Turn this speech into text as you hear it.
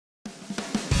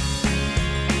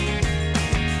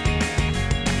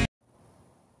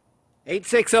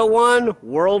8601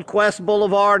 WorldQuest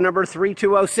Boulevard, number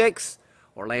 3206,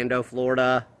 Orlando,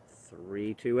 Florida,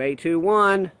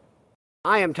 32821.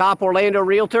 I am top Orlando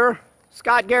Realtor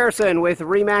Scott Garrison with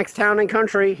ReMax Town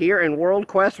Country here in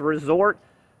WorldQuest Resort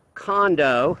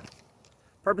Condo.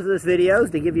 Purpose of this video is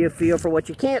to give you a feel for what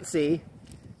you can't see.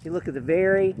 You look at the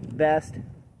very best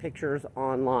pictures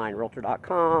online,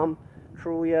 Realtor.com,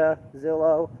 Trulia,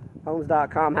 Zillow,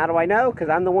 Homes.com. How do I know? Because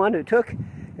I'm the one who took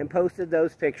and posted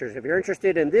those pictures. If you're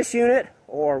interested in this unit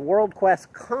or WorldQuest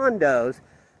condos,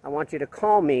 I want you to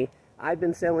call me. I've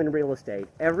been selling real estate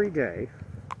every day,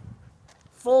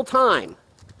 full time,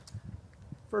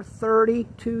 for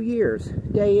 32 years,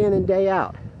 day in and day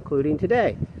out, including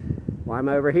today. Why am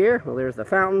I over here? Well, there's the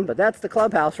fountain, but that's the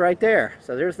clubhouse right there.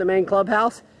 So there's the main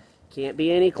clubhouse. Can't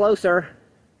be any closer.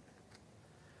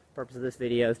 Purpose of this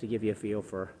video is to give you a feel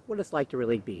for what it's like to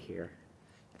really be here.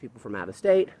 People from out of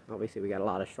state, obviously we got a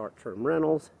lot of short-term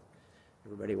rentals.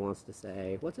 Everybody wants to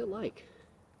say, what's it like?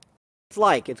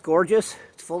 It's gorgeous,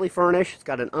 it's fully furnished, it's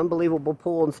got an unbelievable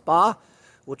pool and spa,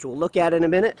 which we'll look at in a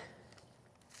minute.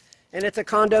 And it's a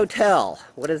condo-tel.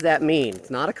 What does that mean? It's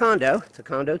not a condo, it's a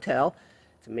condo-tel.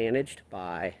 It's managed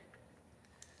by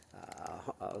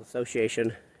an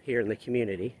association here in the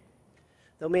community.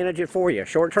 They'll manage it for you.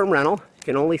 Short-term rental, you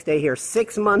can only stay here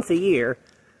 6 months a year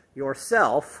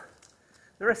yourself.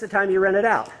 The rest of the time you rent it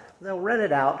out. They'll rent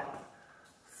it out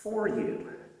for you.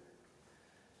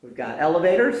 We've got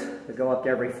elevators that go up to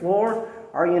every floor.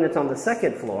 Our unit's on the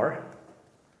second floor.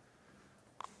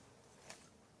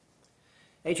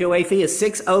 HOA fee is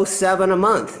 $607 a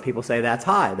month. People say that's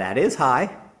high. That is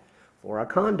high for a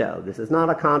condo. This is not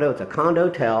a condo, it's a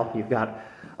condo-tel. You've got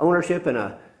ownership and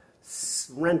a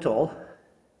rental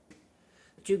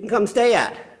that you can come stay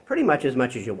at pretty much as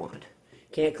you want.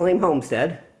 Can't claim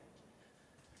homestead.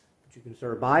 You can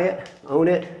sort of buy it, own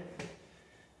it,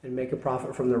 and make a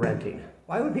profit from the renting.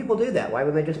 Why would people do that? Why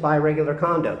would they just buy a regular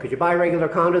condo? Because you buy a regular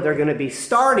condo, they're going to be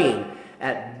starting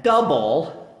at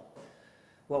double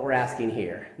what we're asking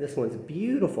here. This one's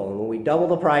beautiful, and when we double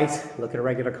the price, look at a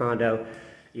regular condo,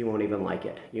 you won't even like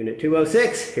it. Unit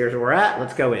 206, here's where we're at.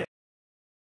 Let's go in.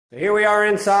 So here we are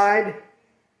inside.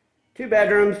 2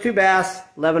 bedrooms, 2 baths,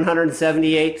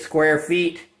 1,178 square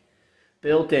feet.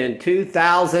 Built in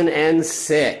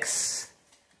 2006.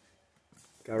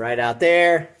 Go right out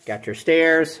there. Got your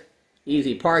stairs.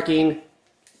 Easy parking.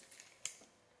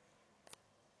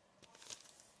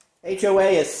 HOA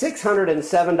is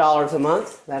 $607 a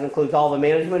month. That includes all the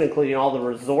management, including all the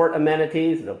resort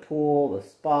amenities, the pool, the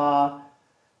spa,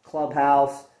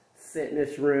 clubhouse,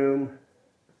 fitness room.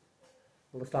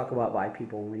 Let's talk about why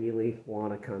people really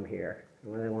want to come here.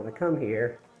 And why they want to come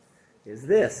here is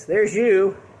this. There's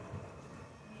you.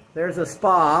 There's a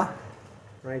spa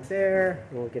right there.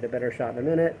 We'll get a better shot in a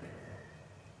minute.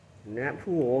 And that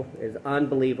pool is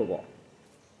unbelievable.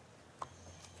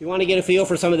 If you want to get a feel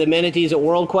for some of the amenities at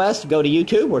WorldQuest, go to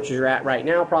YouTube, which you're at right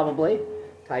now probably.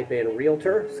 Type in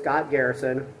Realtor Scott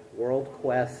Garrison,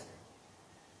 WorldQuest,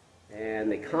 and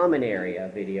the common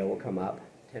area video will come up.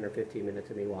 10 or 15 minutes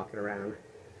of me walking around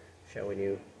showing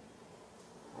you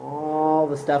all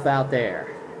the stuff out there.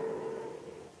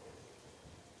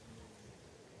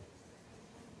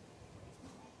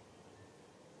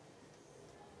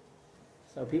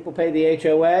 So people pay the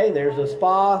HOA, there's a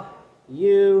spa,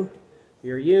 your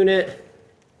unit,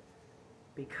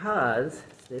 because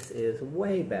this is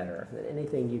way better than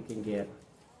anything you can get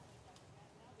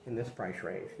in this price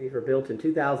range. These were built in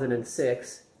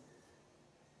 2006.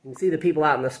 You can see the people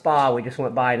out in the spa we just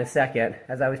went by in a second.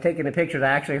 As I was taking the pictures,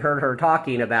 I actually heard her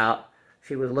talking about,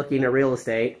 she was looking at real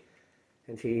estate,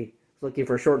 and she was looking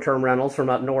for short-term rentals from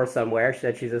up north somewhere. She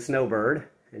said she's a snowbird,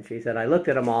 and she said, I looked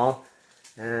at them all,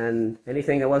 and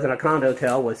anything that wasn't a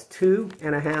condo-tel was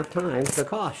 2.5 times the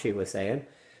cost, she was saying.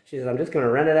 She said, I'm just going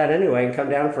to rent it out anyway and come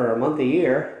down for a month a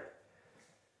year.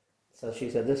 So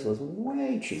she said this was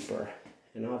way cheaper.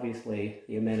 And obviously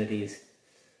the amenities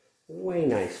way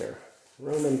nicer.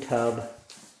 Roman tub,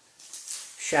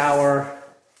 shower,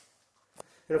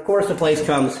 and of course the place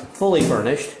comes fully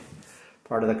furnished.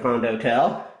 Part of the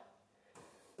condo-tel.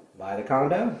 Buy the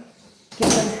condo,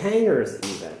 get some hangers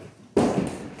even.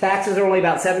 Taxes are only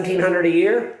about $1,700 a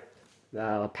year.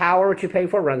 The power, which you pay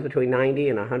for, runs between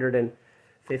 $90 and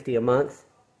 $150 a month.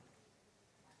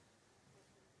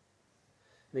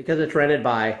 Because it's rented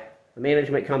by a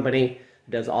management company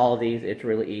that does all of these, it's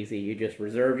really easy. You just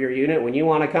reserve your unit when you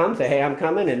want to come. Say, hey, I'm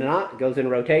coming, and not. It goes in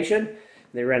rotation.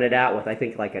 They rent it out with, I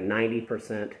think, like a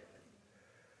 90%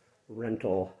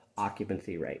 rental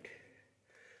occupancy rate.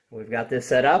 We've got this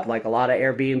set up like a lot of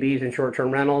Airbnbs and short-term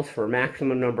rentals for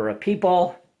maximum number of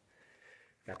people.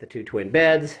 Got the 2 twin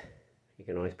beds, You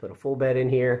can always put a full bed in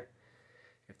here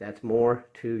if that's more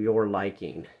to your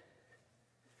liking.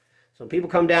 So when people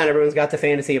come down, everyone's got the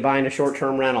fantasy of buying a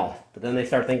short-term rental, but then they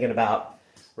start thinking about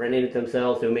renting it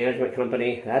themselves to a management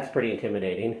company. That's pretty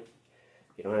intimidating.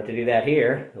 You don't have to do that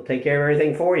here. They'll take care of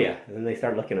everything for you. And then they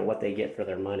start looking at what they get for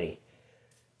their money.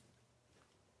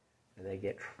 And they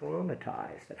get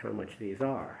traumatized at how much these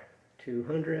are.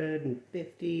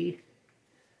 $250.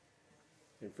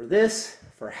 And for this,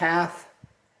 for half,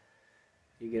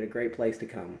 you get a great place to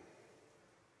come.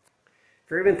 If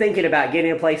you're even thinking about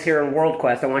getting a place here in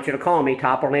WorldQuest, I want you to call me,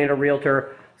 top Orlando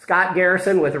Realtor Scott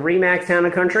Garrison with ReMax Town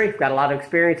Country. I've got a lot of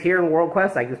experience here in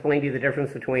WorldQuest. I can explain to you the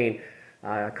difference between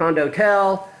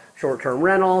condo-tel, short-term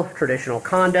rental, traditional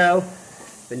condo.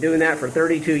 Been doing that for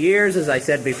 32 years, as I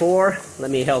said before.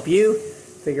 Let me help you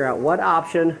figure out what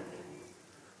option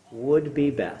would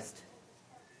be best.